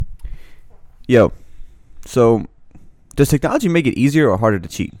Yo, so does technology make it easier or harder to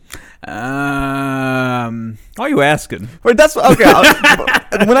cheat? Why are you asking? Or that's okay.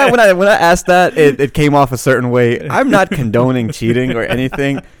 When I asked that, it came off a certain way. I'm not condoning cheating or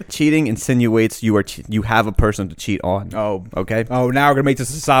anything. Cheating insinuates you have a person to cheat on. Oh, Okay. Oh, now we're gonna make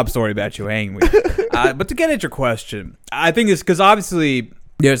this a sob story about you, ain't we? But to get at your question, I think it's because obviously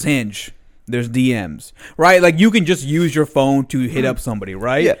there's Hinge, there's DMs, right? Like you can just use your phone to hit up somebody,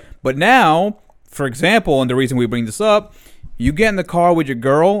 right? Yeah. But now, for example, and the reason we bring this up, you get in the car with your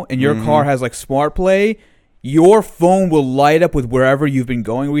girl, and your car has like Smart Play. Your phone will light up with wherever you've been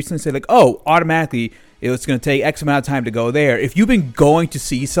going recently. Say like, oh, automatically, it's going to take X amount of time to go there. If you've been going to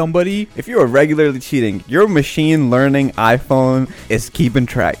see somebody, If you are regularly cheating, your machine learning iPhone is keeping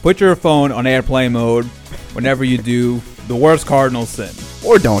track. put your phone on airplane mode whenever you do the worst cardinal sin.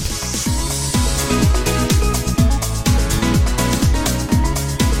 Or don't.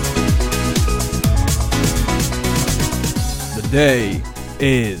 The day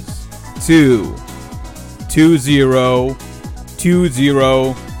is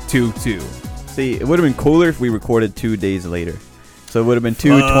 2/20/2022. See, it would have been cooler if we recorded 2 days later. So it would have been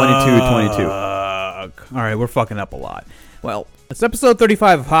 2/22/22. All right, we're fucking up a lot. Well, it's episode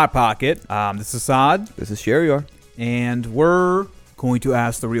 35 of Hot Pocket. This is Saad, This is Sheriar. and we're going to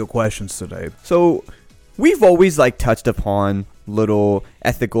ask the real questions today. So we've always touched upon little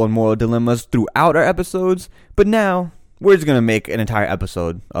ethical and moral dilemmas throughout our episodes, but now we're just going to make an entire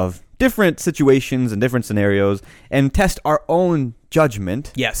episode of different situations and different scenarios and test our own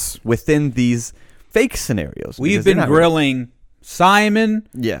judgment Yes, within these fake scenarios. we've because they're been not real. grilling Simon.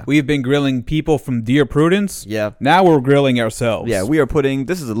 Yeah. We've been grilling people from Dear Prudence. Yeah. Now we're grilling ourselves. Yeah, we are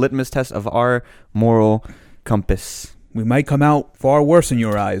this is a litmus test of our moral compass. We might come out far worse in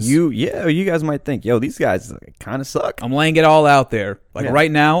your eyes. You guys might think, yo, these guys kind of suck. I'm laying it all out there. Like Yeah. right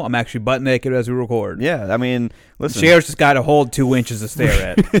now, I'm actually butt naked as we record. Yeah, I mean, listen. Cher's just got to hold 2 inches to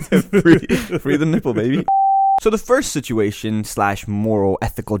stare at. free the nipple, baby. So the first situation / moral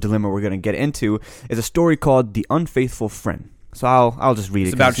ethical dilemma we're going to get into is a story called The Unfaithful Friend. So I'll just read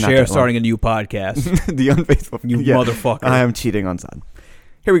It's it. 'cause about not Cher that long. starting a new podcast. The Unfaithful Friend. You motherfucker. I am cheating on Sad.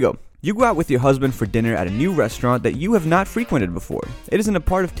 Here we go. You go out with your husband for dinner at a new restaurant that you have not frequented before. It is in a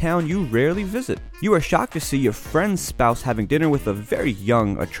part of town you rarely visit. You are shocked to see your friend's spouse having dinner with a very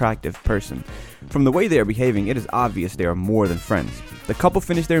young, attractive person. From the way they are behaving, it is obvious they are more than friends. The couple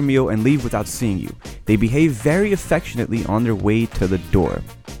finish their meal and leave without seeing you. They behave very affectionately on their way to the door.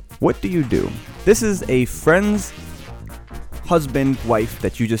 What do you do? This is a friend's husband, wife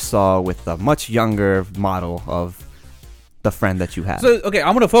that you just saw with a much younger model of the friend that you have. So, okay,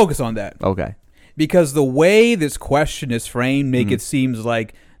 I'm going to focus on that. Okay. Because the way this question is framed make it seems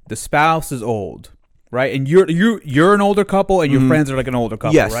like the spouse is old, right? And you're an older couple and your friends are like an older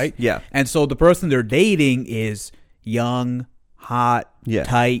couple, Yes, right? yeah. And so the person they're dating is young, hot, Yeah.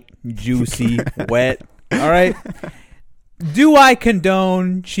 tight, juicy, wet. All right? Do I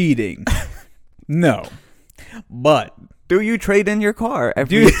condone cheating? No. But Do you trade in your car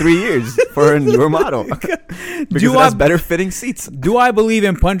every 3 years for a newer model? Because it has better fitting seats. do I believe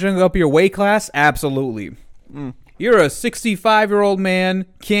in punching up your weight class? Absolutely. You're a 65-year-old man,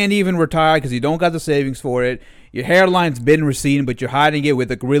 can't even retire because you don't got the savings for it. Your hairline's been receding, but you're hiding it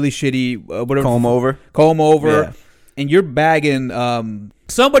with a really shitty whatever Comb over. Yeah. And you're bagging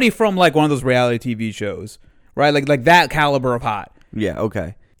somebody from like one of those reality TV shows, right? Like that caliber of hot. Yeah,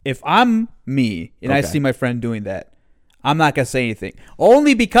 okay. If I'm me and I Okay. see my friend doing that, I'm not gonna say anything,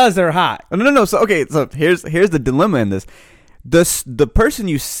 only because they're hot. Oh, no. So here's the dilemma in this. The person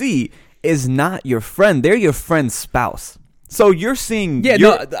you see is not your friend. They're your friend's spouse. So you're seeing. Yeah,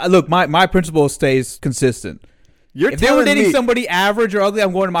 no. Look, my principle stays consistent. You're If they were telling dating me. somebody average or ugly,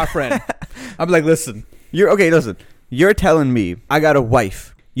 I'm going to my friend. I'm like, listen. Listen. You're telling me I got a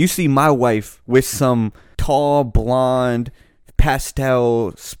wife. You see my wife with some tall, blonde,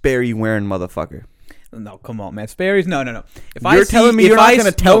 pastel, Sperry wearing motherfucker. No, come on, man. Sperry's no. If You're telling me you're not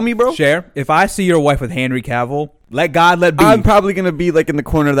gonna tell me, bro? Cher, if I see your wife with Henry Cavill, let God let be. I'm probably gonna be like in the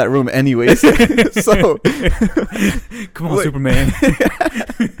corner of that room anyways. So, Come on, Wait. Superman.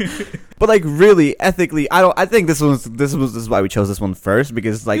 but like really, ethically, I think this is why we chose this one first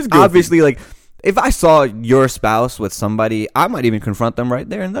because like It's goofy. obviously like if I saw your spouse with somebody, I might even confront them right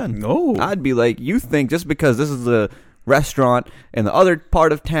there and then. No. I'd be like, you think just because this is a restaurant in the other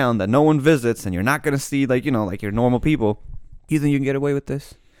part of town that no one visits and you're not gonna see like like your normal people, you think you can get away with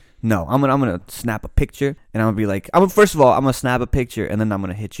this? No, I'm gonna snap a picture and I'm gonna be like, first of all I'm gonna snap a picture and then I'm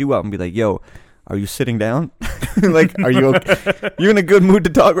gonna hit you up and be like, yo, are you sitting down? Like, are you okay? You in a good mood to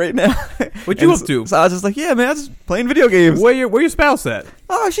talk right now? What you up to? So I was just like, yeah, man, I was just playing video games. Where your spouse at?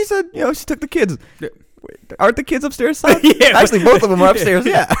 Oh, she said, she took the kids. Aren't the kids upstairs, Saad? Yeah. Actually, both of them are upstairs.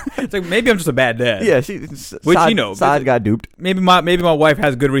 Yeah. It's like, maybe I'm just a bad dad. Yeah, Saad got duped. Maybe my wife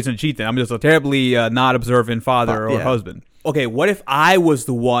has good reason to cheat. Then I'm just a terribly not observant father or husband. Okay, what if I was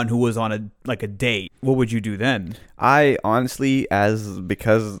the one who was on a date? What would you do then? I honestly,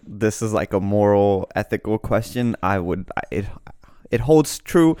 because this is like a moral, ethical question, it holds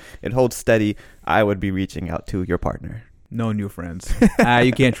true, it holds steady. I would be reaching out to your partner. No new friends.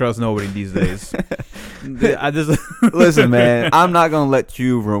 You can't trust nobody these days. Listen, man, I'm not gonna let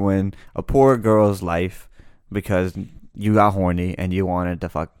you ruin a poor girl's life because you got horny and you wanted to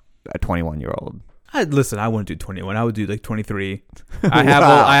fuck a 21-year-old. Listen, I wouldn't do 21. I would do like 23. I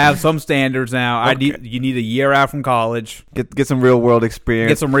have some standards now. Okay. You need a year out from college. Get some real world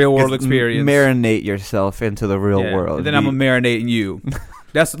experience. Marinate yourself into the real world. And then I'm marinating you.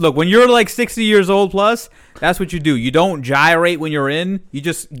 Look, when you're like 60 years old plus, that's what you do. You don't gyrate when you're in. You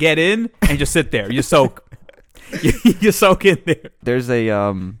just get in and just sit there. You soak. You soak in there. There's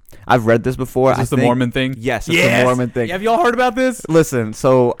I've read this before. Is this the Mormon thing? Yes, it's the Mormon thing. Have y'all heard about this? Listen,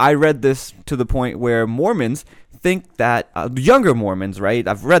 so I read this to the point where Mormons think that younger Mormons, right?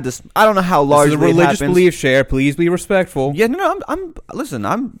 I've read this. I don't know how largely this is a religious belief share. Please be respectful. Yeah,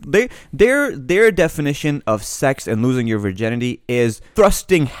 their definition of sex and losing your virginity is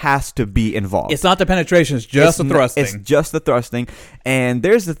thrusting has to be involved. It's not the penetration. It's just the thrusting. It's just the thrusting. And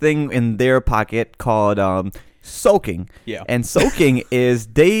there's the thing in their pocket called soaking. Yeah. And soaking is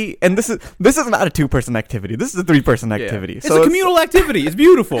and this is not a 2-person activity. This is a 3-person activity. Yeah. It's a communal activity. It's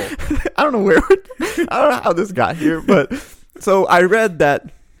beautiful. I don't know how this got here, but so I read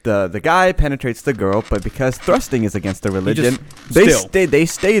that the guy penetrates the girl, but because thrusting is against the religion, they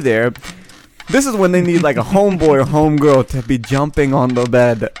stay there. This is when they need like a homeboy or homegirl to be jumping on the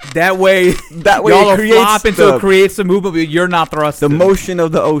bed. That way y'all flop until it creates a movement, but you're not thrusting. The motion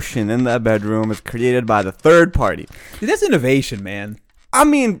of the ocean in that bedroom is created by the third party. Dude, that's innovation, man. I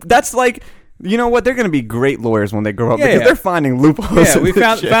mean, that's like, you know what? They're going to be great lawyers when they grow up because they're finding loopholes.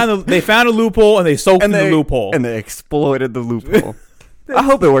 Yeah, they found a loophole and they soaked in the loophole. And they exploited the loophole. I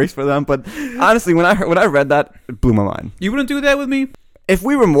hope it works for them, but honestly, when I read that, it blew my mind. You wouldn't do that with me? If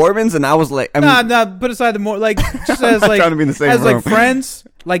we were Mormons and I was like, put aside the more like just as like trying to be in the same as room. Like friends,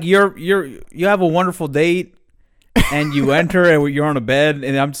 like you have a wonderful date and you enter and you're on a bed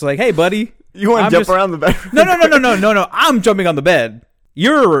and I'm just like, hey buddy, you want to jump around the bed? No, I'm jumping on the bed.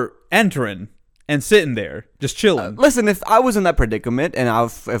 You're entering and sitting there just chilling. Listen, if I was in that predicament and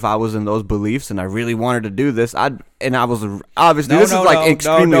if I was in those beliefs and I really wanted to do this, I was obviously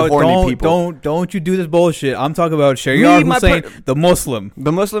extremely horny people. Don't you do this bullshit. I'm talking about Shariar Hussein, the Muslim.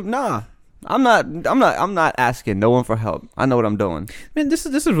 The Muslim? Nah. I'm not asking no one for help. I know what I'm doing. Man, this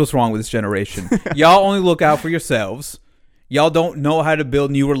is what's wrong with this generation. Y'all only look out for yourselves. Y'all don't know how to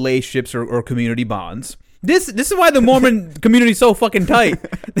build new relationships or community bonds. This is why the Mormon community is so fucking tight.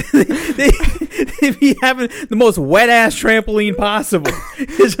 they be having the most wet ass trampoline possible.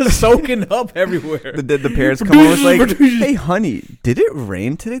 It's just soaking up everywhere. The parents come over like, hey honey, did it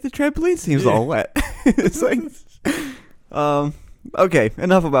rain today? The trampoline seems all wet. It's like, okay,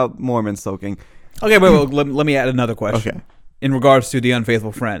 enough about Mormon soaking. Okay, wait, let me add another question. Okay. In regards to the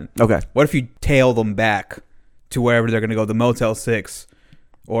unfaithful friend. Okay. What if you tail them back to wherever they're going to go, the Motel 6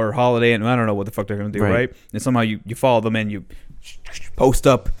 or Holiday Inn? I don't know what the fuck they're going to do, right? And somehow you follow them and you post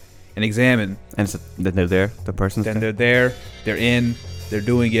up and examine. And so then they're there, the person's Then they're there, they're in, they're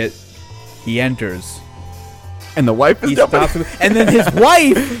doing it. He enters. And the wife is jumping. And then his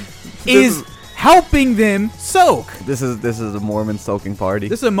wife is helping them soak. This is a Mormon soaking party.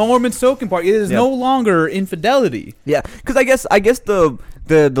 This is a Mormon soaking party. It is no longer infidelity. Yeah, because I guess the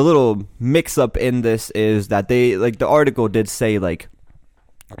little mix up in this is that they, like, the article did say, like,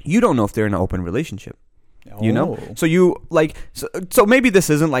 you don't know if they're in an open relationship. You know, so you like, so maybe this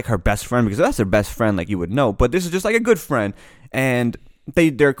isn't like her best friend, because if that's her best friend, like, you would know. But this is just like a good friend, and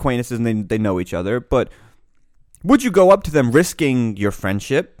they're acquaintances and they know each other. But would you go up to them risking your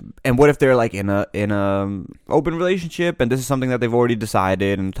friendship? And what if they're like in a open relationship, and this is something that they've already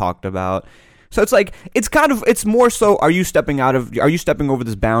decided and talked about? So it's like, it's more so, are you stepping over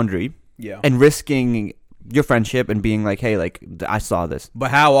this boundary? Yeah. And risking your friendship and being like, hey, like, I saw this.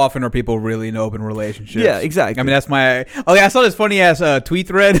 But how often are people really in open relationships? Yeah, exactly. I mean, that's my... Oh, yeah, I saw this funny-ass tweet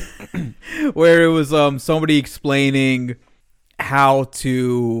thread where it was somebody explaining how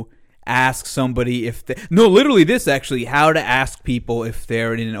to ask somebody if they... No, literally this, actually. How to ask people if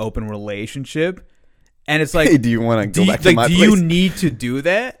they're in an open relationship. And it's like... Hey, do you want to go back to my place? Do you need to do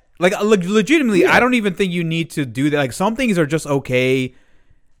that? Like, legitimately, I don't even think you need to do that. Like, some things are just okay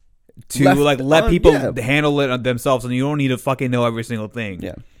to let people handle it themselves, and you don't need to fucking know every single thing.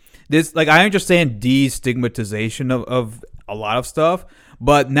 Yeah. This, like, I understand destigmatization of a lot of stuff,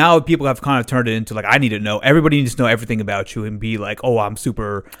 but now people have kind of turned it into like, I need to know. Everybody needs to know everything about you and be like, oh, I'm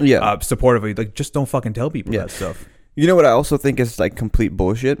super supportive of you. Like, just don't fucking tell people that stuff. You know what I also think is like complete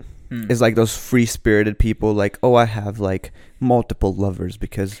bullshit? Is like those free-spirited people like, oh, I have like multiple lovers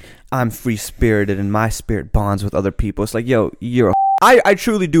because I'm free-spirited and my spirit bonds with other people. It's like, yo, you're a I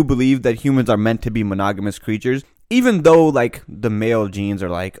truly do believe that humans are meant to be monogamous creatures, even though like the male genes are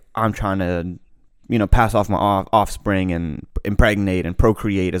like, I'm trying to, you know, pass off my offspring and impregnate and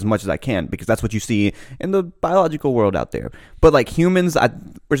procreate as much as I can, because that's what you see in the biological world out there. But like humans, I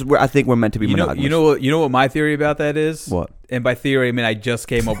think we're meant to be monogamous. You know what my theory about that is? What? And by theory, I mean I just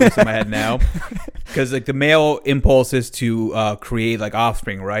came up with this in my head now. Because like the male impulse is to create like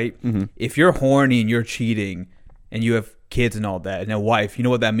offspring, right? Mm-hmm. If you're horny and you're cheating and you have kids and all that and a wife, you know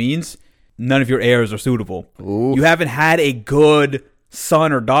what that means? None of your heirs are suitable. Ooh. You haven't had a good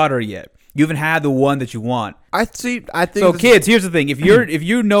son or daughter yet. You haven't had the one that you want. I think so. Kids, here's the thing: if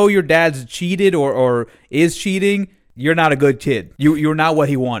you know your dad's cheated or is cheating, you're not a good kid. You're not what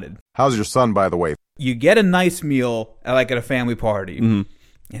he wanted. How's your son, by the way? You get a nice meal at a family party, and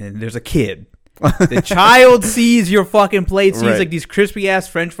then there's a kid. The child sees your fucking plate, sees like these crispy ass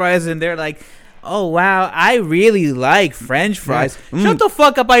French fries, and they're like, oh wow, I really like French fries. Shut the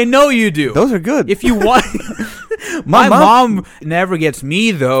fuck up! I know you do. Those are good. If you want. My mom never gets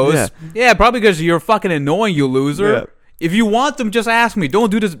me those. Yeah, probably because you're fucking annoying, you loser. Yeah. If you want them, just ask me.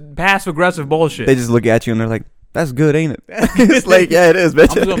 Don't do this passive-aggressive bullshit. They just look at you and they're like, that's good, ain't it? It's like, yeah, it is,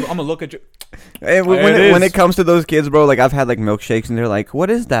 bitch. I'm going to look at you. And when it comes to those kids, bro, like I've had like milkshakes and they're like,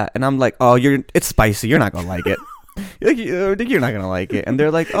 what is that? And I'm like, oh, it's spicy. You're not going to like it. You're not gonna like it, and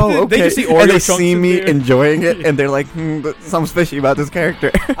they're like, "Oh, okay." They just see Oreo and they see me enjoying it, and they're like, "Something's fishy about this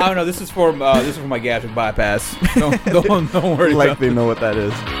character." I don't know. This is for my gastric bypass. Don't worry. Like they know what that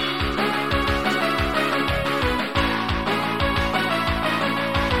is.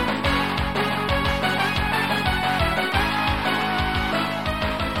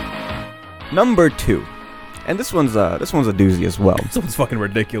 Number 2, and this one's a doozy as well. This one's fucking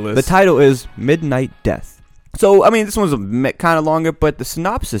ridiculous. The title is Midnight Death. So, I mean, this one's kind of longer, but the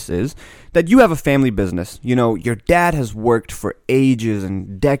synopsis is that you have a family business. You know, your dad has worked for ages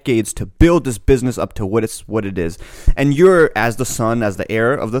and decades to build this business up to what it is. And you're, as the son, as the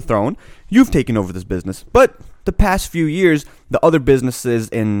heir of the throne, you've taken over this business. But the past few years, the other businesses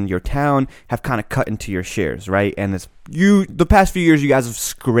in your town have kind of cut into your shares, right? And the past few years, you guys have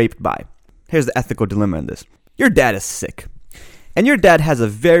scraped by. Here's the ethical dilemma in this. Your dad is sick. And your dad has a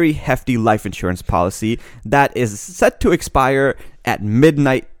very hefty life insurance policy that is set to expire at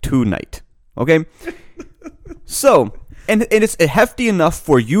midnight tonight. Okay? So, and it's hefty enough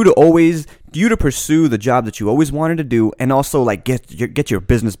for you to pursue the job that you always wanted to do, and also like get your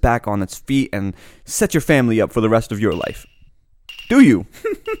business back on its feet and set your family up for the rest of your life. Do you?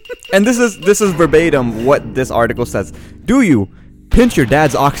 And this is verbatim what this article says. Do you pinch your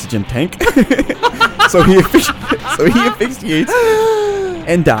dad's oxygen tank? So he asphyxiates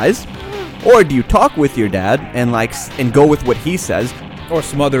and dies, or do you talk with your dad and go with what he says, or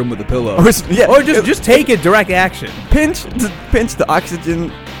smother him with a pillow, or just take it direct action, pinch the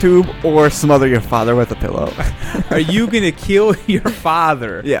oxygen tube, or smother your father with a pillow? Are you gonna kill your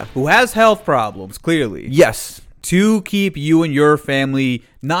father? Yeah, who has health problems clearly? Yes, to keep you and your family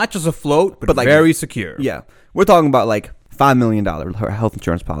not just afloat, but like, very secure. Yeah, we're talking about like $5 million health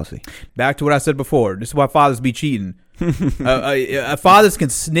insurance policy. Back to what I said before. This is why fathers be cheating. Fathers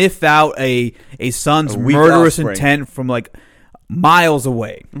can sniff out a son's murderous intent from like miles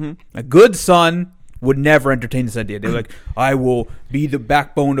away. Mm-hmm. A good son would never entertain this idea. They're like, I will be the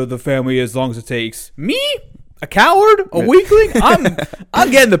backbone of the family as long as it takes. Me? A coward? A weakling? I'm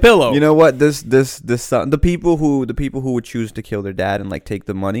getting the pillow. You know what? This son, the people who would choose to kill their dad and like take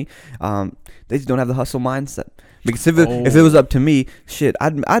the money, they just don't have the hustle mindset. Because if it was up to me, shit, I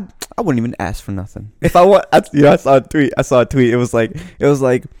wouldn't even ask for nothing. If I want, I saw a tweet. It was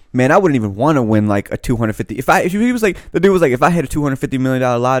like, man, I wouldn't even want to win like a 250. If he was like, the dude was like, if I had a $250 million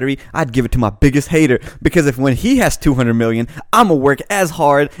lottery, I'd give it to my biggest hater, because when he has 200 million, I'm gonna work as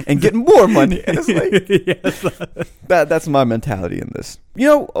hard and get more money. And it's like, that's my mentality in this. You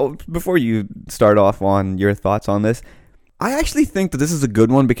know, before you start off on your thoughts on this, I actually think that this is a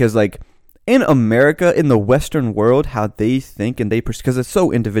good one, because like, in America, in the Western world, how they think and they because it's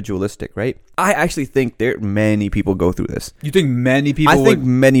so individualistic, right? I actually think many people go through this. You think many people? I think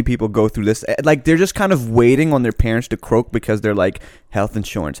many people go through this. Like, they're just kind of waiting on their parents to croak because they're like health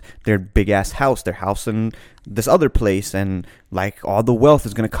insurance, their big ass house, their house in this other place, and like all the wealth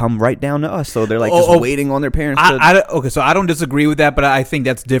is gonna come right down to us. So they're like waiting on their parents. Okay, so I don't disagree with that, but I think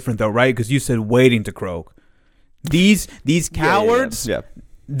that's different though, right? Because you said waiting to croak. These cowards. Yeah.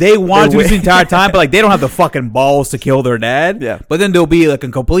 They want to this entire time, but like they don't have the fucking balls to kill their dad. Yeah. But then they'll be like a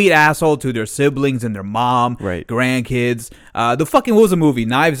complete asshole to their siblings and their mom, right? Grandkids. The fucking what was the movie?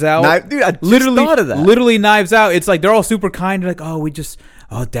 Knives Out. Dude, I literally thought of that. Literally Knives Out. It's like they're all super kind. They're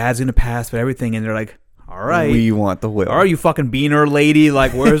like, dad's gonna pass, but everything, and they're like, all right, we want the will. Are you fucking beaner lady?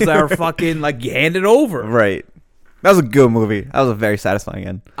 Like, where's our fucking like? You hand it over. Right. That was a good movie. That was a very satisfying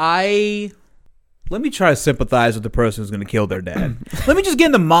end. Let me try to sympathize with the person who's going to kill their dad. Let me just get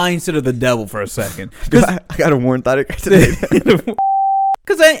in the mindset of the devil for a second. I got a warrant out today.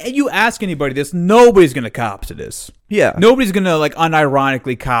 Because you ask anybody this, nobody's going to cop to this. Yeah. Nobody's going to like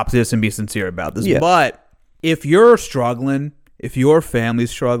unironically cop to this and be sincere about this. Yeah. But if you're struggling, if your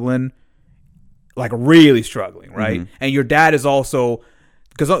family's struggling, like really struggling, right? Mm-hmm. And your dad is also,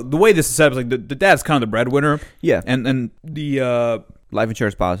 because the way this is set up is like the dad's kind of the breadwinner. Yeah. And the life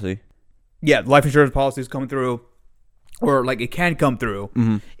insurance policy. Yeah, life insurance policy is coming through, or like it can come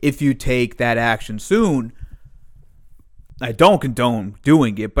through if you take that action soon. I don't condone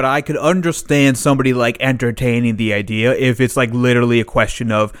doing it, but I could understand somebody like entertaining the idea if it's like literally a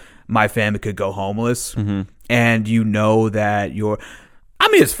question of my family could go homeless, and you know that you're. I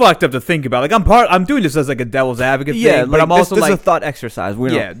mean, it's fucked up to think about. Like I'm doing this as like a devil's advocate thing, but I'm also this like is a thought exercise.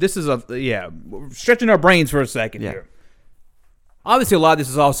 This is we're stretching our brains for a second here. Obviously, a lot of this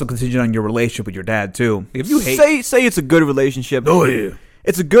is also contingent on your relationship with your dad too. If you say it's a good relationship,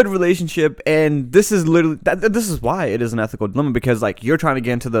 it's a good relationship, and this is literally this is why it is an ethical dilemma, because like you're trying to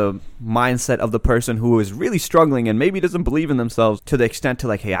get into the mindset of the person who is really struggling and maybe doesn't believe in themselves to the extent to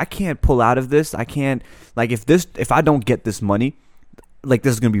like, hey, I can't pull out of this. I can't like if I don't get this money, like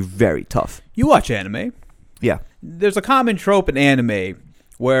this is gonna be very tough. You watch anime, yeah? There's a common trope in anime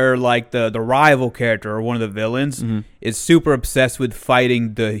where like the rival character or one of the villains is super obsessed with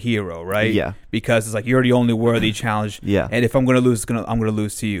fighting the hero, right? Yeah. Because it's like you're the only worthy challenge. Yeah. And if I'm gonna lose, I'm gonna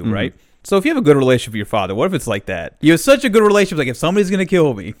lose to you, right? So if you have a good relationship with your father, what if it's like that? You have such a good relationship, like if somebody's gonna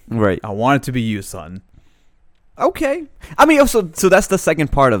kill me, right? I want it to be you, son. Okay. I mean, so that's the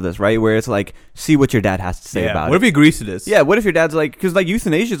second part of this, right? Where it's like, see what your dad has to say about it. What if he agrees to this? Yeah. What if your dad's like, because like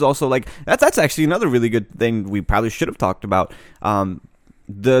euthanasia is also like that's actually another really good thing we probably should have talked about.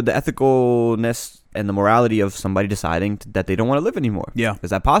 The ethicalness and the morality of somebody deciding that they don't want to live anymore. Yeah.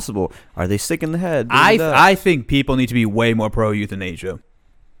 Is that possible? Are they sick in the head? I think people need to be way more pro euthanasia.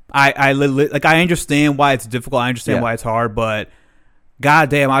 I understand why it's difficult. I understand why it's hard, but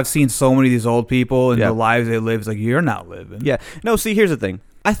goddamn, I've seen so many of these old people and the lives they live. It's like, you're not living. Yeah. No, see, here's the thing.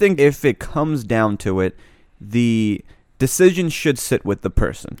 I think if it comes down to it, the decision should sit with the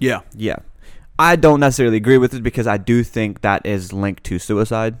person. Yeah. Yeah. I don't necessarily agree with it because I do think that is linked to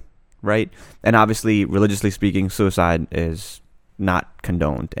suicide, right? And obviously, religiously speaking, suicide is not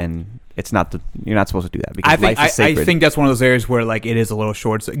condoned, and it's not you're not supposed to do that because life is sacred. I think that's one of those areas where like it is a little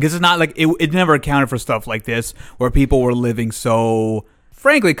short because it's not like it never accounted for stuff like this where people were living so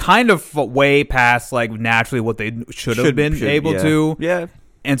frankly kind of way past like naturally what they should have been able to. Yeah.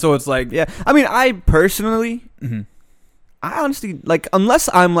 And so it's like I mean, I personally. I honestly, like, unless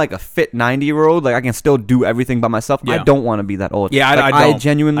I'm, like, a fit 90-year-old, like, I can still do everything by myself. Yeah. I don't want to be that old. Yeah, like, I don't. I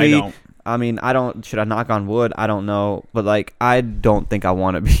genuinely, I don't. I mean, I don't, should I knock on wood? I don't know. But, like, I don't think I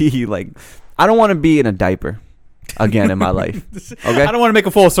want to be, like, I don't want to be in a diaper again in my life. Okay? I don't want to make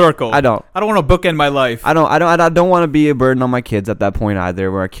a full circle. I don't want to bookend my life. I don't want to be a burden on my kids at that point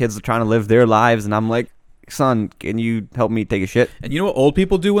either, where our kids are trying to live their lives, and I'm like, son, can you help me take a shit? And you know what old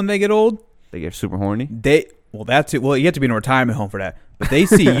people do when they get old? They get super horny. Well, that's it. Well, you have to be in a retirement home for that. But they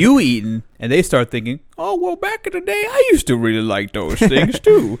see you eating, and they start thinking, "Oh, well, back in the day, I used to really like those things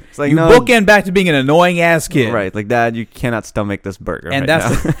too." It's like, you bookend back to being an annoying ass kid, right? Like, Dad, you cannot stomach this burger, and right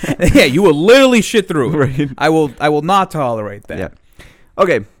that's now. You will literally shit through it. Right. I will not tolerate that. Yeah.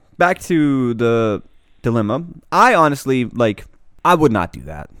 Okay, back to the dilemma. I honestly I would not do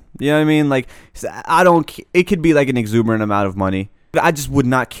that. You know what I mean? Like, I don't. It could be like an exuberant amount of money. I just would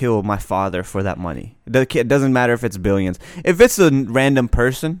not kill my father for that money. It doesn't matter if it's billions. If it's a random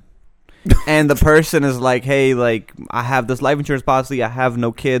person and the person is like, hey, like, I have this life insurance policy. I have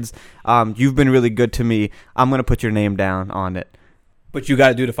no kids. You've been really good to me. I'm going to put your name down on it. But you got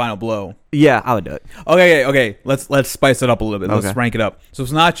to do the final blow. Yeah, I would do it. Okay. Let's spice it up a little bit. Let's rank it up. So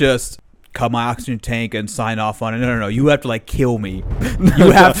it's not just cut my oxygen tank and sign off on it. No. You have to like kill me.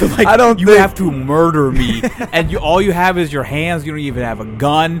 You have to like. You have to murder me. And all you have is your hands. You don't even have a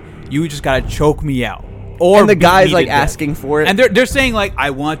gun. You just gotta choke me out. Or and the guy's like asking for it, and they're saying like,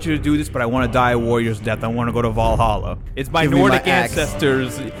 I want you to do this, but I want to die a warrior's death. I want to go to Valhalla. It's my Nordic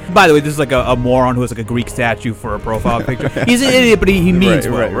ancestors. By the way, this is like a moron who has like a Greek statue for a profile picture. He's an idiot, but he means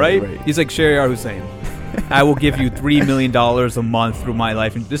right? He's like Shahryar Hussein. I will give you $3 million a month through my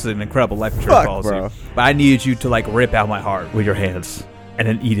life. This is an incredible life insurance policy. Bro. But I needed you to like rip out my heart with your hands and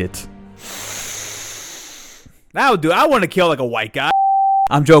then eat it. That would do. I want to kill like a white guy.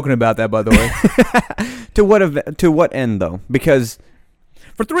 I'm joking about that, by the way. To what end though? Because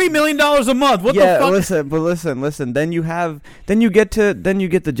for $3 million a month, what the fuck? Listen. Then you get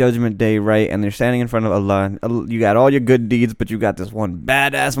the judgment day, right? And they're standing in front of Allah. You got all your good deeds, but you got this one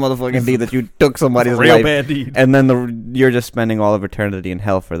badass motherfucking deed that you took somebody's real life, bad deed. And then you're just spending all of eternity in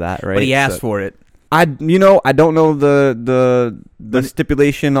hell for that, right? But he asked for it. I don't know the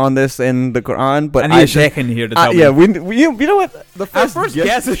stipulation on this in the Quran, but I need a sheikh in here to tell me. Yeah, you know what? The first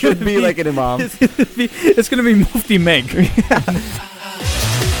guess should be like an imam. It's gonna be Mufti Meg.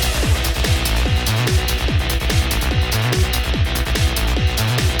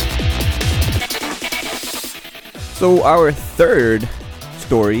 So our third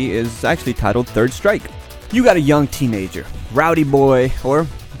story is actually titled Third Strike. You got a young teenager, rowdy boy or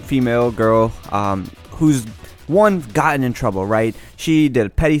female girl, who's gotten in trouble, right? She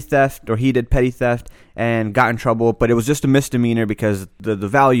did petty theft, or he did petty theft and got in trouble, but it was just a misdemeanor because the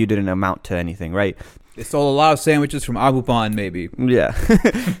value didn't amount to anything, right? They stole a lot of sandwiches from Abu Pan, maybe. Yeah.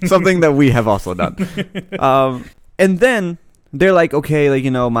 Something that we have also done. And then they're like, okay, like,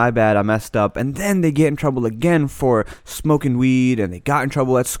 my bad, I messed up. And then they get in trouble again for smoking weed, and they got in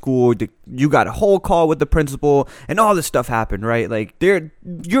trouble at school. You got a whole call with the principal, and all this stuff happened, right? Like,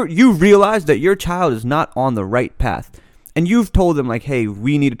 you realize that your child is not on the right path. And you've told them, like, hey,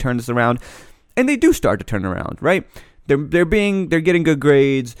 we need to turn this around. And they do start to turn around, right? They're getting good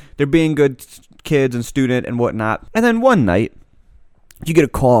grades, they're being good kids and student and whatnot. And then one night, you get a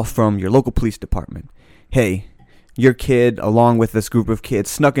call from your local police department. Hey, your kid, along with this group of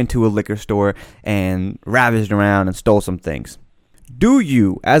kids, snuck into a liquor store and ravaged around and stole some things. Do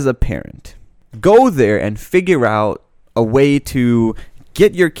you, as a parent, go there and figure out a way to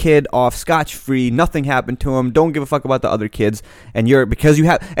get your kid off scotch-free, nothing happened to him, don't give a fuck about the other kids, and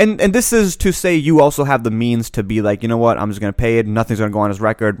this is to say you also have the means to be like, you know what, I'm just going to pay it, nothing's going to go on his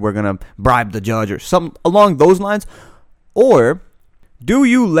record, we're going to bribe the judge or something along those lines? Or do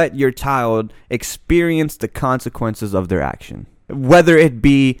you let your child experience the consequences of their action? Whether it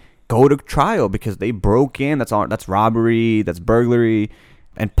be go to trial because they broke in, that's robbery, that's burglary,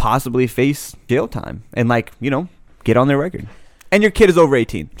 and possibly face jail time. And get on their record. And your kid is over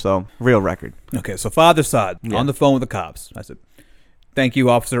 18, so real record. Okay, so Father Saad on the phone with the cops. I said, thank you,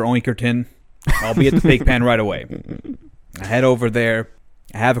 Officer Oinkerton. I'll be at the pig pen right away. I head over there.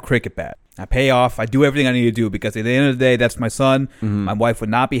 I have a cricket bat. I pay off. I do everything I need to do because at the end of the day, that's my son. Mm-hmm. My wife would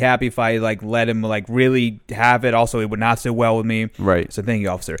not be happy if I let him really have it. Also, it would not sit well with me. Right. So thank you,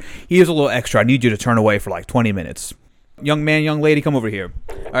 officer. Here's a little extra. I need you to turn away for 20 minutes. Young man, young lady, come over here.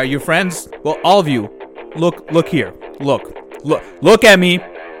 All right, your friends? Well, all of you, look here. Look at me.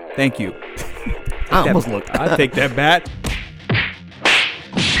 Thank you. I almost looked. I'll take that bat.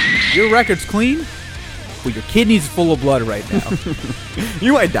 Your record's clean. Well, your kidney's full of blood right now.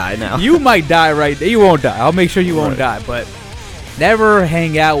 You might die now. You might die right now. You won't die. I'll make sure you won't die. But never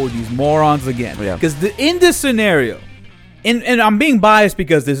hang out with these morons again. Because in this scenario, and I'm being biased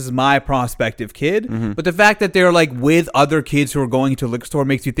because this is my prospective kid, but the fact that they're with other kids who are going to a liquor store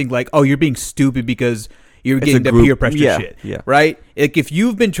makes you think oh, you're being stupid because you're getting the peer pressure shit. Yeah. Right? If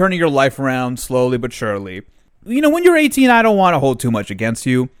you've been turning your life around slowly but surely, when you're 18, I don't want to hold too much against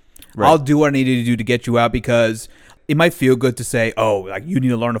you. Right. I'll do what I need to do to get you out because it might feel good to say, oh, you need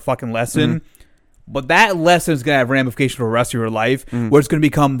to learn a fucking lesson. But that lesson is going to have ramifications for the rest of your life where it's going to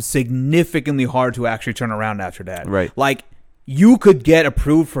become significantly hard to actually turn around after that. Right. You could get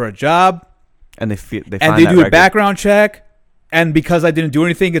approved for a job and they do a background check. And because I didn't do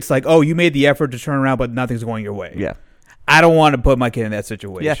anything, it's oh, you made the effort to turn around, but nothing's going your way. Yeah. I don't want to put my kid in that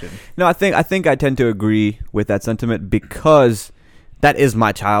situation. Yeah. No, I think I tend to agree with that sentiment because that is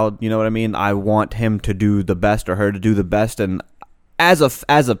my child, you know what I mean? I want him to do the best or her to do the best, and as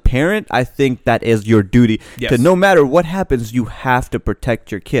a parent, I think that is your duty. Yes. To no matter what happens, you have to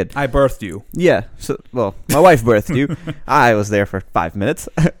protect your kid. I birthed you. Yeah. Well, my wife birthed you. I was there for 5 minutes,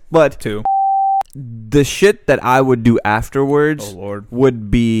 but 2. The shit that I would do afterwards would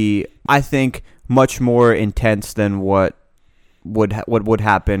be, I think, much more intense than what what would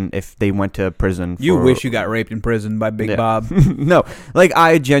happen if they went to prison. You wish you got raped in prison by Big Bob. No, like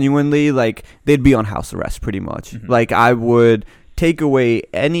I genuinely like they'd be on house arrest pretty much. Like I would take away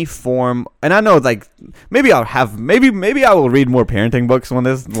any form, and I know like maybe I will read more parenting books when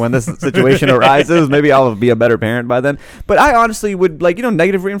this situation arises. Maybe I'll be a better parent by then. But I honestly would like,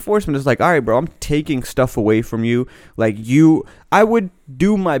 negative reinforcement is like, all right, bro, I'm taking stuff away from you. Like I would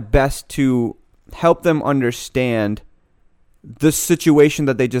do my best to help them understand the situation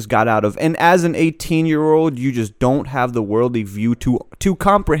that they just got out of. And as an 18-year-old, you just don't have the worldly view to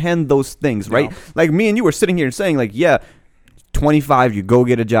comprehend those things, right? No. Like me and you were sitting here and saying like, yeah, 25, you go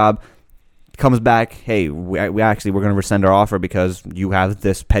get a job, comes back, hey, we're going to rescind our offer because you have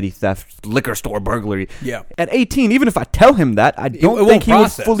this petty theft liquor store burglary. Yeah. At 18, even if I tell him that, I don't think he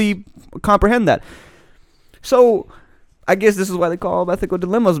would fully comprehend that. So I guess this is why they call them ethical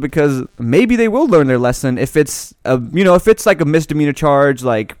dilemmas, because maybe they will learn their lesson if it's if it's like a misdemeanor charge,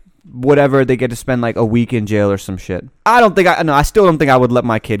 like whatever, they get to spend like a week in jail or some shit. I still don't think I would let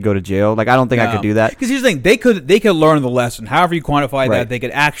my kid go to jail. Like I don't think I could do that. Because here's the thing, they could learn the lesson. However you quantify that, they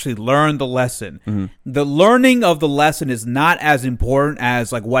could actually learn the lesson. Mm-hmm. The learning of the lesson is not as important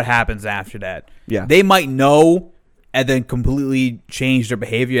as like what happens after that. Yeah. They might know and then completely change their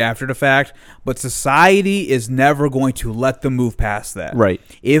behavior after the fact, but society is never going to let them move past that. Right.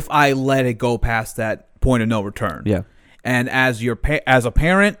 If I let it go past that point of no return. Yeah. And as a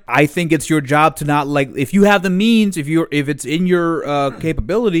parent, I think it's your job to not like, if you have the means, if it's in your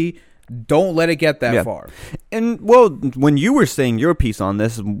capability, don't let it get that far. And well, when you were saying your piece on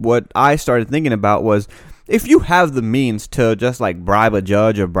this, what I started thinking about was, if you have the means to just like bribe a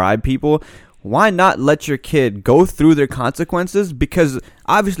judge or bribe people, why not let your kid go through their consequences? Because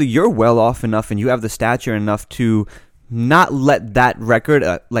obviously you're well off enough and you have the stature enough to not let that record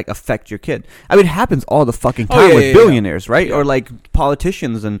like affect your kid. I mean, it happens all the fucking time with billionaires, right? Yeah. Or like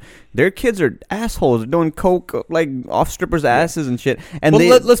politicians, and their kids are assholes. They're doing coke like off strippers' asses and shit. And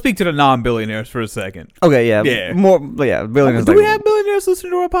let's speak to the non-billionaires for a second. Okay, yeah. Billionaires. Do we have billionaires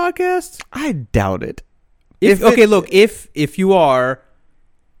listening to our podcast? I doubt it. If you are,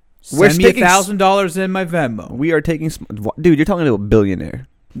 send me $1,000 in my Venmo. We are taking, dude. You're talking to a billionaire.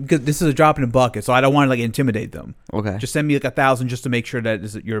 Because this is a drop in a bucket, so I don't want to like intimidate them. Okay. Just send me like 1,000 just to make sure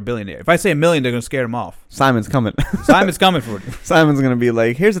that you're a billionaire. If I say $1 million, they're gonna scare them off. Simon's coming. Simon's coming for it. Simon's gonna be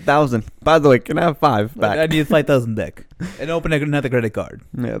like, "Here's 1,000. By the way, can I have 5 back? I need 5,000 back and open another credit card."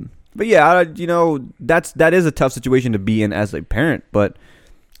 Yeah, but yeah, that is a tough situation to be in as a parent. But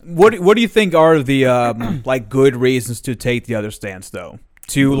what do you think are the like good reasons to take the other stance though?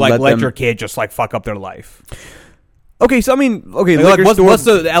 To like let your kid just like fuck up their life. Okay, so I mean, like what's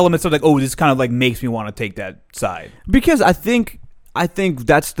the elements of like, oh, this kind of like makes me want to take that side? Because I think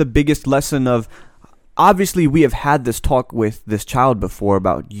that's the biggest lesson of, obviously we have had this talk with this child before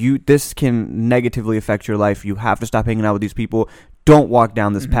about this can negatively affect your life. You have to stop hanging out with these people. Don't walk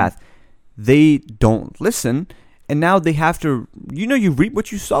down this path. They don't listen, and now they have to, you reap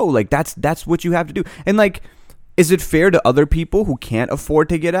what you sow. Like that's what you have to do. And like, is it fair to other people who can't afford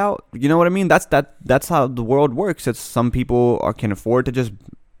to get out? You know what I mean? That's how the world works. It's some people can afford to just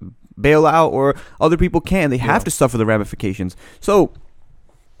bail out, or other people can't. They have to suffer the ramifications. So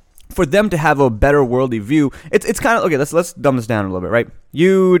for them to have a better worldly view, it's kind of, okay, let's dumb this down a little bit, right?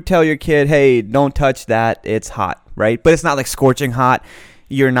 You tell your kid, hey, don't touch that, it's hot, right? But it's not like scorching hot.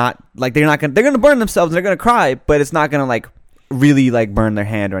 You're not like, they're going to burn themselves and they're going to cry, but it's not going to like really like burn their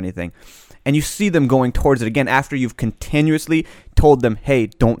hand or anything. And you see them going towards it again after you've continuously told them, hey,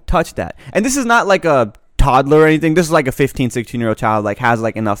 don't touch that. And this is not like a toddler or anything. This is like a 15, 16-year-old child, like has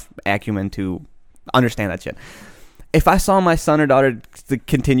like enough acumen to understand that shit. If I saw my son or daughter to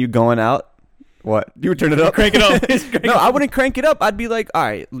continue going out, what? You would turn it up? Crank it up. No, I wouldn't crank it up. I'd be like, all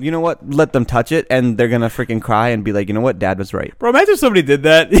right, you know what? Let them touch it, and they're going to freaking cry and be like, you know what? Dad was right. Bro, imagine somebody did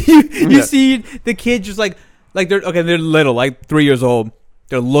that. You see the kid just like they're little, like 3 years old.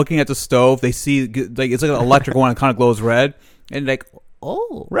 They're looking at the stove. They see like it's like an electric one. It kind of glows red, and like,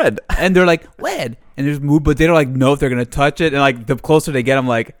 oh, red. And they're like, red. And there's move, but they don't like know if they're gonna touch it. And like the closer they get, I'm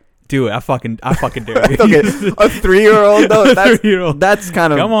like, dude, I fucking do it. Okay, a 3-year-old though. That's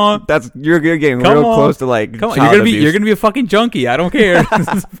kind of, come on. That's you're getting real close to like. Come on, you're gonna be a fucking junkie. I don't care. This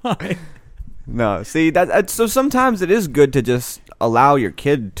is fine. No, see so sometimes it is good to just allow your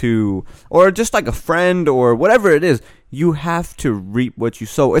kid to, or just like a friend or whatever it is. You have to reap what you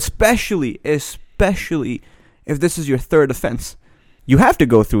sow, especially if this is your third offense. You have to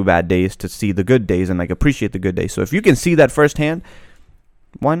go through bad days to see the good days and like appreciate the good days. So if you can see that firsthand,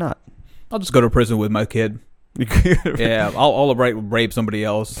 why not? I'll just go to prison with my kid. Yeah, I'll rape somebody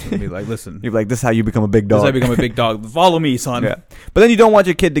else and be like, listen, You're like, this is how you become a big this dog. is how I become a big dog. Follow me, son. Yeah. But then you don't want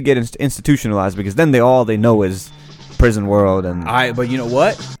your kid to get institutionalized because then they know is prison world and. But you know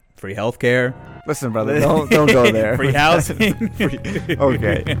what? Free healthcare. Listen, brother, don't go there. Free housing.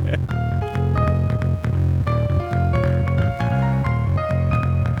 Okay.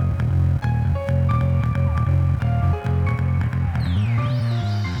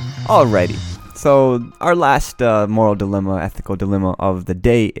 Alrighty. So our last moral dilemma, ethical dilemma of the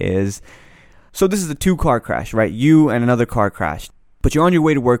day is, so this is a 2-car crash, right? You and another car crashed. But you're on your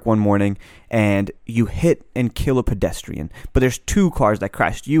way to work one morning and you hit and kill a pedestrian. But there's 2 cars that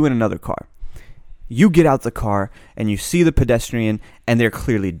crashed, you and another car. You get out the car and you see the pedestrian and they're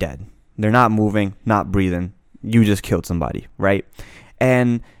clearly dead. They're not moving, not breathing. You just killed somebody, right?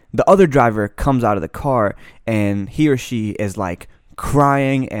 And the other driver comes out of the car and he or she is like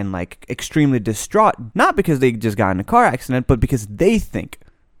crying and like extremely distraught, not because they just got in a car accident, but because they think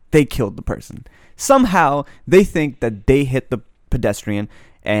they killed the person. Somehow they think that they hit the pedestrian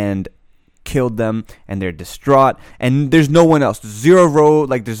and killed them, and they're distraught, and there's no one else. There's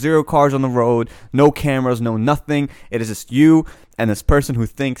zero cars on the road, no cameras, no nothing. It is just you and this person who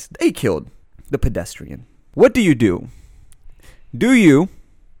thinks they killed the pedestrian. What do? Do you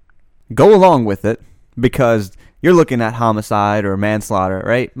go along with it because you're looking at homicide or manslaughter,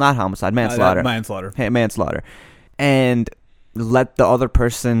 right? Not homicide, manslaughter. Manslaughter. Hey, manslaughter. And let the other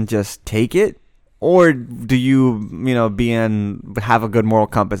person just take it? Or do you, have a good moral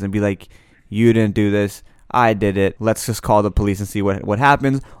compass and be like, you didn't do this, I did it, let's just call the police and see what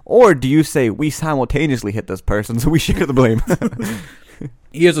happens? Or do you say, we simultaneously hit this person, so we share the blame?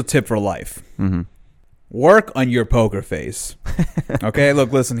 Here's a tip for life. Mm-hmm. Work on your poker face. Okay,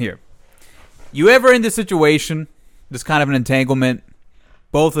 look, listen here. You ever in this situation, this kind of an entanglement,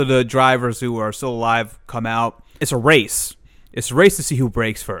 both of the drivers who are still alive come out, it's a race. It's a race to see who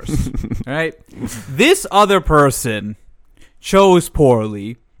breaks first. All right? This other person chose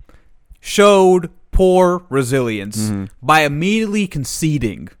poorly, showed poor resilience by immediately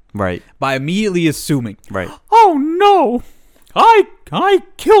conceding. Right. By immediately assuming. Right. Oh, no. I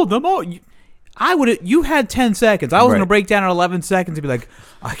killed them all. You had 10 seconds. I was going to break down in 11 seconds and be like,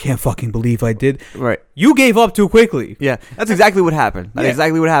 I can't fucking believe I did. Right. You gave up too quickly. Yeah. That's exactly what happened. That's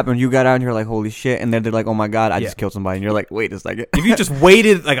exactly what happened. You got out and you're like, holy shit. And then they're like, oh my God, I just killed somebody. And you're like, wait a second. If you just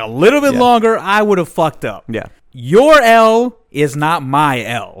waited like a little bit longer, I would have fucked up. Yeah. Your L is not my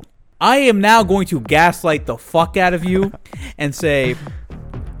L. I am now going to gaslight the fuck out of you and say,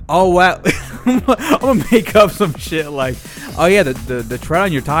 oh, wow. I'm going to make up some shit like, oh, yeah, the tread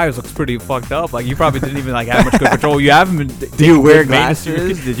on your tires looks pretty fucked up. Like, you probably didn't even like have much good control. You haven't been... Do you wear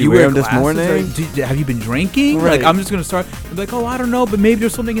glasses? Did you wear them this morning? Have you been drinking? Right. Like, I'm just going to start... like, oh, I don't know, but maybe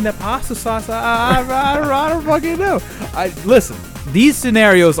there's something in that pasta sauce. I don't fucking know. Listen, these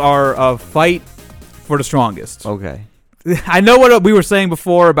scenarios are a fight for the strongest. Okay. I know what we were saying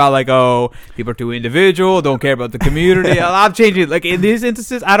before about like, oh, people are too individual, don't care about the community. I'm changing it. Like in these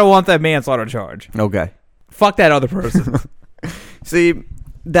instances, I don't want that manslaughter charge. Okay. Fuck that other person. See,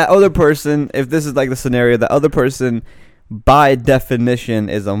 that other person, if this is like the scenario, the other person by definition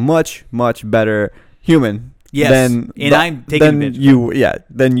is a much, much better human. Yes. I'm taking advantage.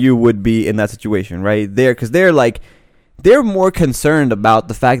 Then you would be in that situation right there, because they're more concerned about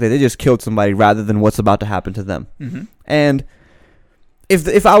the fact that they just killed somebody rather than what's about to happen to them. Mm-hmm. And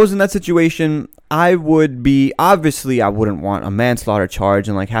if I was in that situation, I would be, obviously I wouldn't want a manslaughter charge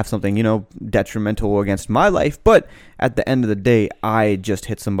and like have something, detrimental against my life. But at the end of the day, I just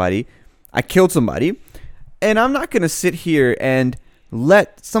hit somebody. I killed somebody. And I'm not going to sit here and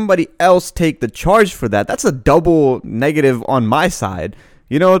let somebody else take the charge for that. That's a double negative on my side.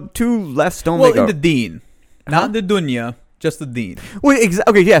 Two lefts don't make a... Well, in the deen. Not the dunya, just the deen. Well,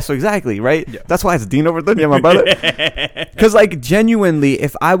 okay, yeah, so exactly, right? Yeah. That's why it's deen over dunya, my brother. Because, like, genuinely,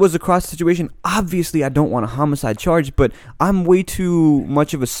 if I was across the situation, obviously I don't want a homicide charge, but I'm way too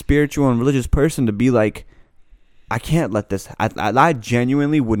much of a spiritual and religious person to be like, I can't let this... I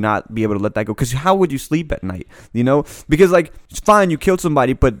genuinely would not be able to let that go. Because how would you sleep at night, Because, like, it's fine, you killed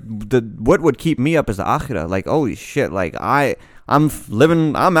somebody, but what would keep me up is the akhirah. Like, holy shit, like, I'm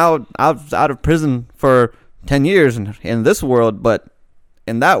out of prison for... 10 years in this world, but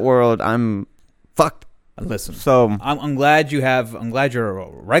in that world I'm fucked. Listen, so I'm glad you're a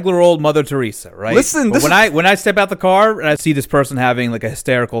regular old Mother Teresa, right? Listen, when I step out the car and I see this person having like a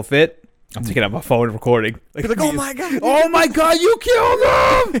hysterical fit, I'm taking out my phone and recording. You're like, oh my god, oh my god, you killed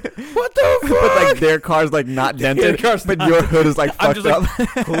him! What the fuck? But like their car's like not dented, but your hood is like I'm fucked just up.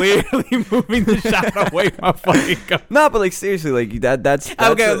 like clearly moving the shot away from my fucking car. No, but like seriously, like that's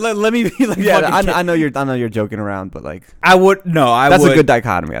Okay, let me be like. yeah. I know you're joking around, but like I would no. I that's would, a good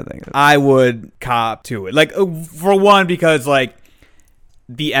dichotomy, I think. I would cop to it. Like for one, because like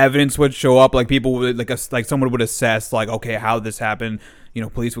the evidence would show up. Like people would like someone would assess like, okay, how this happened. You know,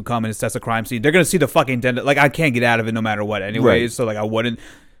 police would come and assess a crime scene. They're gonna see the fucking dent. Like I can't get out of it no matter what, anyways. Right. So like I wouldn't.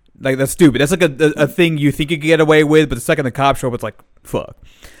 Like that's stupid. That's like a thing you think you could get away with, but the second the cops show up, it's like fuck.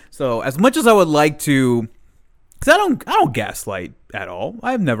 So as much as I would like to, because I don't gaslight at all.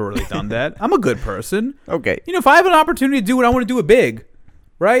 I've never really done that. I'm a good person. Okay. You know, if I have an opportunity to do it, I want to do it big,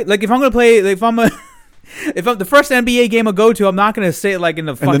 right? Like if I'm gonna play, like, if I'm the first NBA game I go to, I'm not gonna sit like in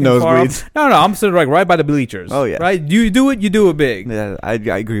the fucking nosebleeds. No, I'm sitting like right by the bleachers. Oh yeah. Right? You do it big. Yeah, I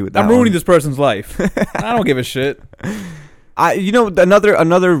agree with that. I'm ruining this person's life. I don't give a shit.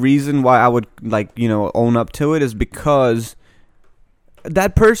 Another reason why I would like own up to it is because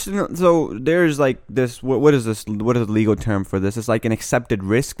that person. So there's like this. What is this? What is the legal term for this? It's like an accepted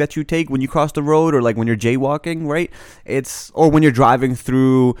risk that you take when you cross the road, or like when you're jaywalking, right? Or when you're driving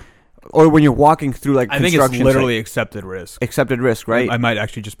through. Or when you're walking through like construction. I think it's literally accepted risk. Accepted risk, right? I might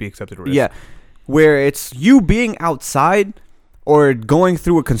actually just be accepted risk. Yeah, where it's you being outside or going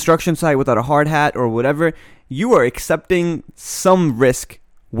through a construction site without a hard hat or whatever, you are accepting some risk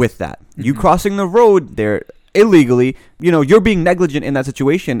with that. Mm-hmm. You crossing the road there illegally, you're being negligent in that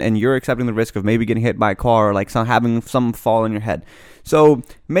situation, and you're accepting the risk of maybe getting hit by a car or like having some fall on your head. So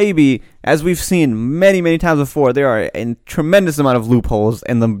maybe, as we've seen many, many times before, there are a tremendous amount of loopholes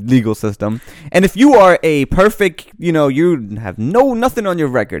in the legal system. And if you are a perfect, you have nothing on your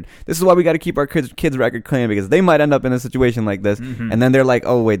record. This is why we got to keep our kids' record clean, because they might end up in a situation like this, and then they're like,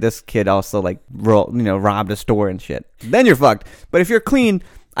 oh wait, this kid also like robbed a store and shit. Then you're fucked. But if you're clean,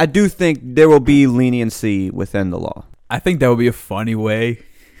 I do think there will be leniency within the law. I think that would be a funny way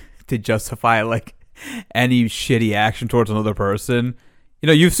to justify like any shitty action towards another person.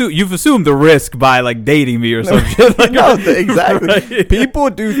 You've assumed the risk by like dating me or some shit. Like, no, exactly. Right? People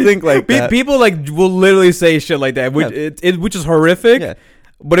do think like that. People like will literally say shit like that, which is horrific. Yeah.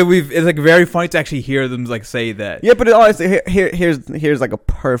 But it's like very funny to actually hear them like say that. Yeah, but honestly, here's like a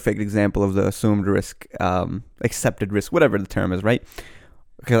perfect example of the assumed risk, accepted risk, whatever the term is, right?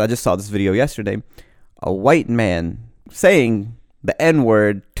 Because I just saw this video yesterday. A white man saying the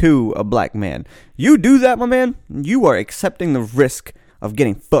N-word to a black man. You do that, my man, you are accepting the risk of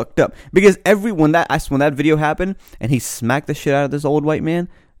getting fucked up. Because when that video happened and he smacked the shit out of this old white man,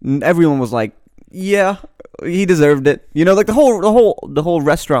 everyone was like, yeah, he deserved it. Like the whole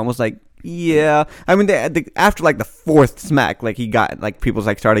restaurant was like, yeah. I mean, after like the fourth smack, like he got, like people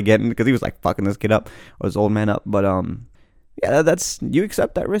like started getting, because he was like fucking this kid up or this old man up. But yeah, you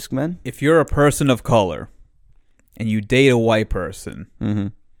accept that risk, man. If you're a person of color and you date a white person,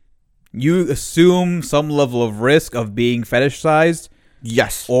 you assume some level of risk of being fetishized.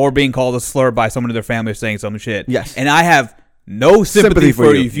 Yes. Or being called a slur by someone in their family saying some shit. Yes. And I have no sympathy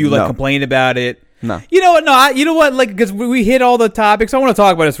for you if you like complain about it. No. You know what? No. You know what? Like, because we hit all the topics. I want to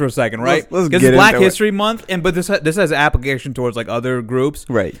talk about this for a second, right? Let's get it's Black History Month, but this has application towards like other groups,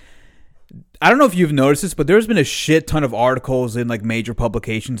 right? I don't know if you've noticed this, but there's been a shit ton of articles in like major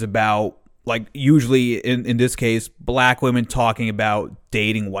publications about, like, usually in this case, black women talking about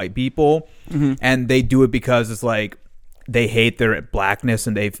dating white people, and they do it because it's like they hate their blackness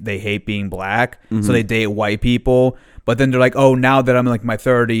and they hate being black, so they date white people. But then they're like, oh, now that I'm in like my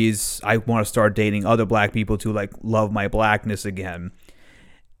 30s, I want to start dating other black people to like love my blackness again.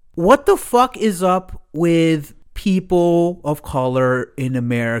 What the fuck is up with people of color in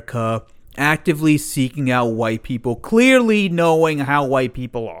America actively seeking out white people, clearly knowing how white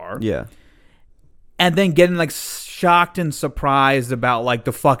people are? Yeah. And then getting like shocked and surprised about like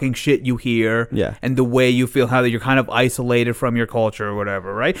the fucking shit you hear, and the way you feel, how that you're kind of isolated from your culture or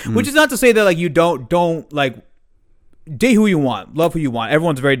whatever, right? Which is not to say that like you don't like date who you want, love who you want.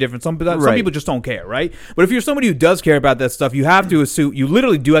 Everyone's very different. Some people just don't care, right? But if you're somebody who does care about that stuff, you have to assume, you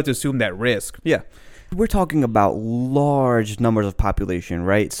literally do have to assume that risk. Yeah. We're talking about large numbers of population,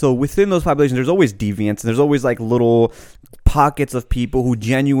 right? So within those populations, there's always deviants. There's always like little pockets of people who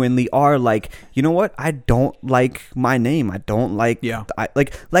genuinely are like, you know what? I don't like my name. I don't like,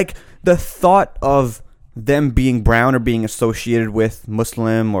 like the thought of them being brown or being associated with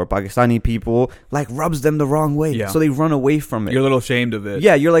Muslim or Pakistani people like rubs them the wrong way. Yeah. So they run away from it. You're a little ashamed of it.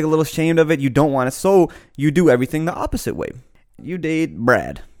 Yeah, you're like a little ashamed of it. You don't want it. So you do everything the opposite way. You date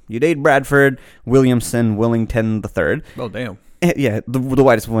Brad. You date Bradford Williamson Willington III. Oh, damn. Yeah, the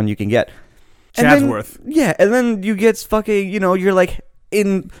whitest one you can get. Chadsworth. And then you get fucking, you're like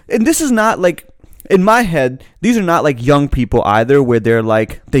and this is not like, in my head, these are not like young people either, where they're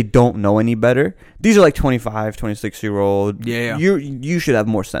like, they don't know any better. These are like 25, 26-year-old. Yeah. You should have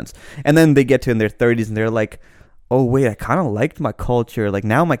more sense. And then they get to in their 30s and they're like, oh wait, I kind of liked my culture. Like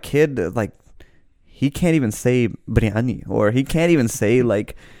now my kid, like, he can't even say biryani, or he can't even say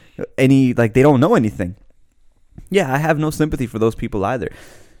like any, like, they don't know anything. Yeah, I have no sympathy for those people either,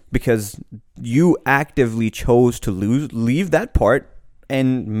 because you actively chose to leave that part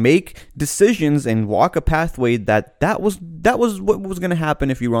and make decisions and walk a pathway that was what was going to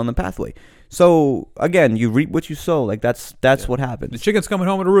happen if you were on the pathway. So again, you reap what you sow. Like that's what happened. The chicken's coming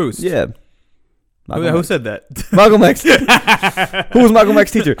home to roost. Yeah. Who said that? Malcolm X. Who was Malcolm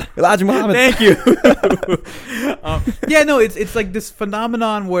X's teacher? Elijah Muhammad. Thank you. Yeah, no, it's like this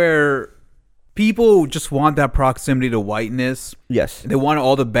phenomenon where people just want that proximity to whiteness. Yes. They want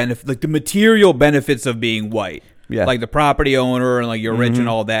all the benefits, like the material benefits of being white. Yeah. Like the property owner and like you're rich and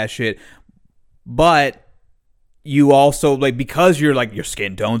all that shit. But you also, like, because you're like, your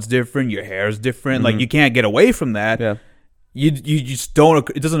skin tone's different, your hair's different, like you can't get away from that. Yeah. You just don't,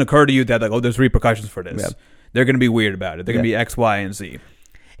 it doesn't occur to you that like, oh, there's repercussions for this. Yeah. They're going to be weird about it. They're going to be X, Y, and Z.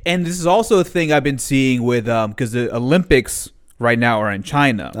 And this is also a thing I've been seeing with, because the Olympics right now are in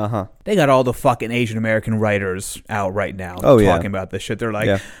China. Uh-huh. They got all the fucking Asian American writers out right now talking about this shit. They're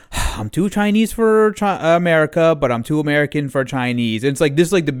like, I'm too Chinese for America, but I'm too American for Chinese. And it's like, this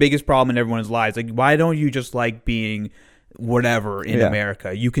is like the biggest problem in everyone's lives. Like, why don't you just like being whatever in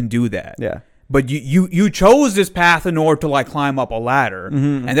America? You can do that. Yeah. But you chose this path in order to like climb up a ladder.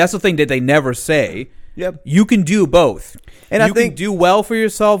 And that's the thing that they never say. Yep. You can do both. And you think can do well for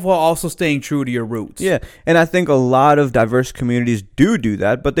yourself while also staying true to your roots. Yeah, and I think a lot of diverse communities do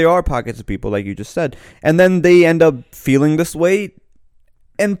that, but there are pockets of people, like you just said, and then they end up feeling this way,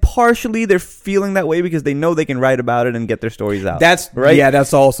 and partially they're feeling that way because they know they can write about it and get their stories out. That's right. Yeah,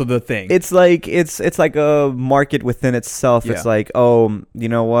 that's also the thing. It's like it's like a market within itself. Yeah. It's like, oh, you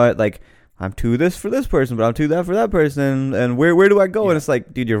know what, like, I'm too this for this person, but I'm too that for that person, and where do I go? And it's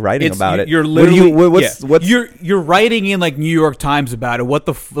like, dude, you're writing about it. You're literally what's you're writing in like New York Times about it. What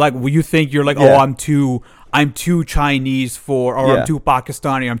the like? You think you're like, oh, I'm too Chinese for, or I'm too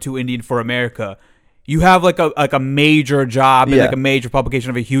Pakistani, I'm too Indian for America. You have like a major job in like a major publication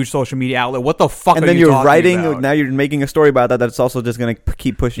of a huge social media outlet. What the fuck? And are then you you're writing about? Now you're making a story about that. That's also just gonna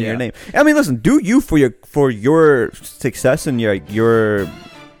keep pushing your name. I mean, listen, do you for your success and your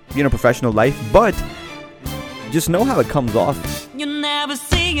professional life, but just know how it comes off. You never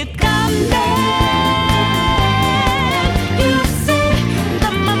see it coming. You see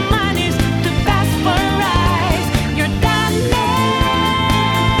that my mind is the best for eyes. You're done,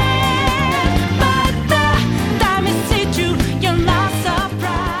 but the time is hit you. You're not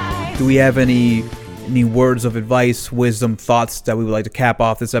surprised. Do we have any words of advice, wisdom, thoughts that we would like to cap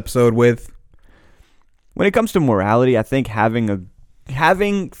off this episode with? When it comes to morality, I think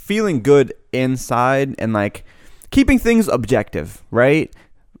feeling good inside and like keeping things objective, right?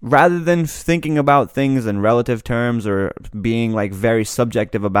 Rather than thinking about things in relative terms or being like very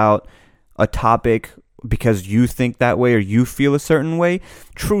subjective about a topic because you think that way or you feel a certain way.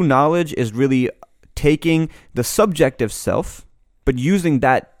 True knowledge is really taking the subjective self, but using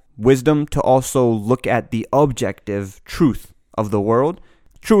that wisdom to also look at the objective truth of the world.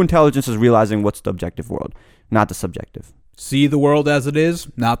 True intelligence is realizing what's the objective world, not the subjective. See the world as it is,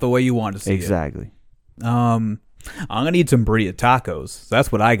 not the way you want to see exactly. it. I'm gonna eat some burrito tacos.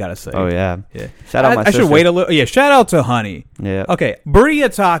 That's what I gotta say. Oh yeah. Shout out I should wait a little. Yeah, shout out to Honey. Yeah. Okay, burrito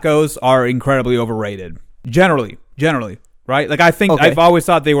tacos are incredibly overrated. Generally, right? Like I think I've always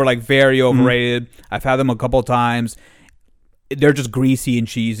thought they were like very overrated. I've had them a couple of times. They're just greasy and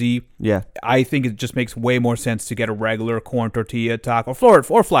cheesy. Yeah. I think it just makes way more sense to get a regular corn tortilla taco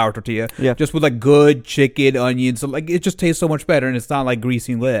or flour tortilla. Yeah. Just with like good chicken, onions. So like it just tastes so much better and it's not like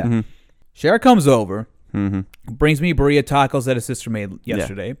greasy and lit. Mm-hmm. Cher comes over, brings me burrito tacos that his sister made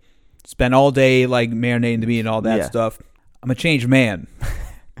yesterday. Yeah. Spent all day like marinating the meat and all that stuff. I'm a changed man.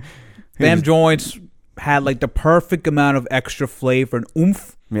 Them joints had like the perfect amount of extra flavor and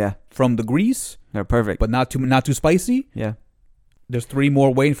oomph. Yeah. From the grease. They're perfect. But not too spicy. Yeah. There's 3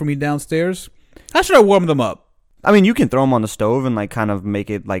 more waiting for me downstairs. How should I warm them up? I mean, you can throw them on the stove and like kind of make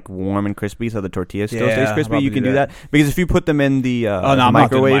it like warm and crispy so the tortilla still stays crispy. You can do that because if you put them in the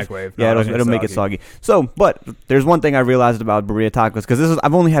microwave, it'll make it soggy. So, but there's one thing I realized about burrito tacos because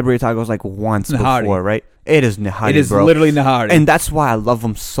I've only had burrito tacos like once before, right? It is nihari, It is bro. literally nihari, and that's why I love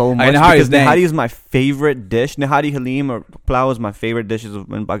them so much. Because nihari is my favorite dish. Nihari halim or pulao is my favorite dishes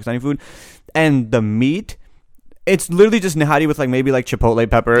in Pakistani food, and the meat. It's literally just nahari with like maybe like chipotle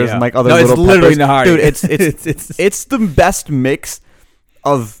peppers Yeah. and like other No, it's little literally peppers. nahari. Dude, it's It's- it's the best mix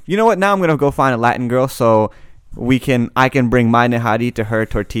of, you know what? Now I'm gonna go find a Latin girl so I can bring my nahari to her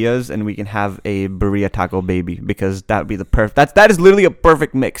tortillas and we can have a burrito taco baby, because that would be the perfect. That is literally a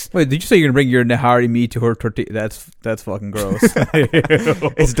perfect mix. Wait, did you say you're gonna bring your nahari meat to her tortilla? That's fucking gross.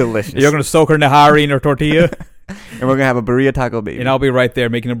 It's delicious. You're gonna soak her nahari in her tortilla, And we're gonna have a burrito taco baby. and I'll be right there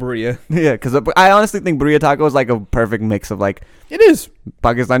making a burrito. Yeah, because I honestly think burrito taco is like a perfect mix of like It is.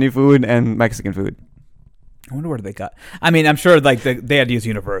 Pakistani food and Mexican food. I wonder where they got. I mean, I'm sure like they had to use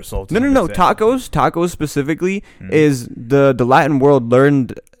Universal. to No. some extent. Tacos specifically Mm. is the Latin world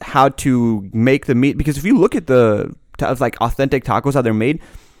learned how to make the meat, because if you look at the like authentic tacos, how they're made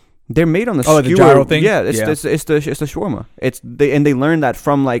on the Oh, the skewer. gyro thing? Yeah, Yeah. it's the shawarma. They learned that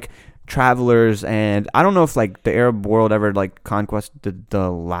from like travelers, and I don't know if like the Arab world ever like conquested the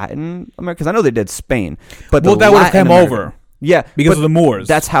Latin America, because I know they did Spain, but Well, the that would have Latin come America- over Yeah, because but of the Moors.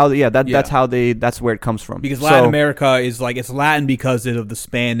 that's how. Yeah, Yeah. that's where it comes from. Because So- Latin America is like it's Latin because of the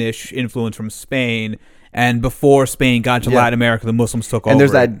Spanish influence from Spain, and before Spain got to Yeah. Latin America, the Muslims took over. And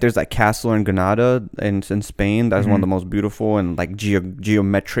there's that castle in Granada in Spain. That's one of the Mhm. most beautiful, and like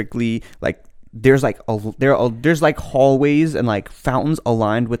geometrically, like there's like there's like hallways and like fountains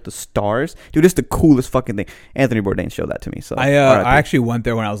aligned with the stars. Dude, it's the coolest fucking thing. Anthony Bourdain showed that to me. So I RIP. actually went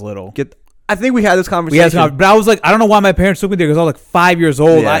there when I was little. I think we had this We conversation. had, but I was like, I don't know why my parents took me there because I was like 5 years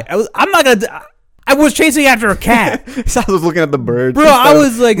old. Yeah. I'm not gonna. I was chasing after a cat. So I was looking at the birds, Bro, instead I of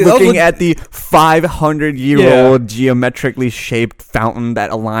was like- looking at the 500-year-old geometrically shaped fountain that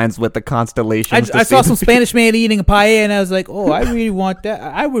aligns with the constellations. I saw some Spanish man eating a paella, and I was like, oh, I really want that.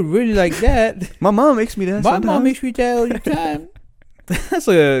 I would really like that. My mom makes me that. My sometimes. mom makes me that all the time. That's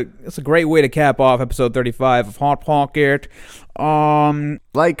a great way to cap off episode 35 of Hot Pocket.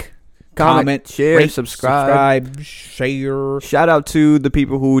 Like, comment, share, rate, subscribe. share. Shout out to the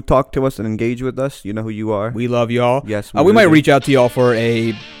people who talk to us and engage with us. You know who you are. We love y'all. Yes, we really might do. reach out to y'all for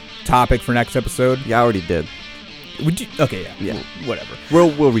a topic for next episode. Yeah, I already did. Would you? Okay, yeah. Yeah. Whatever.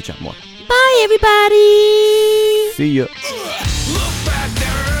 We'll reach out more. Bye, everybody. See ya.